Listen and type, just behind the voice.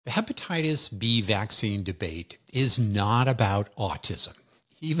The hepatitis B vaccine debate is not about autism,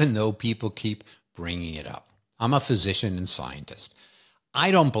 even though people keep bringing it up. I'm a physician and scientist. I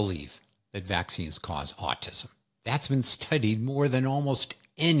don't believe that vaccines cause autism. That's been studied more than almost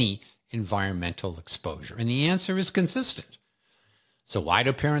any environmental exposure, and the answer is consistent. So why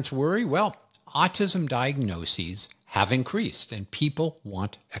do parents worry? Well, autism diagnoses have increased, and people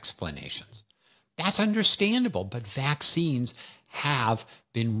want explanations. That's understandable, but vaccines have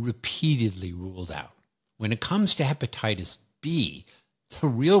been repeatedly ruled out. When it comes to hepatitis B, the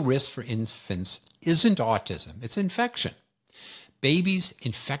real risk for infants isn't autism, it's infection. Babies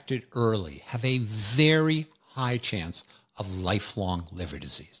infected early have a very high chance of lifelong liver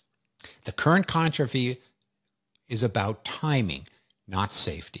disease. The current controversy is about timing, not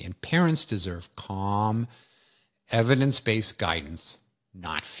safety, and parents deserve calm, evidence-based guidance,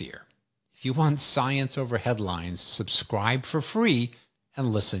 not fear. If you want science over headlines, subscribe for free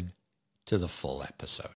and listen to the full episode.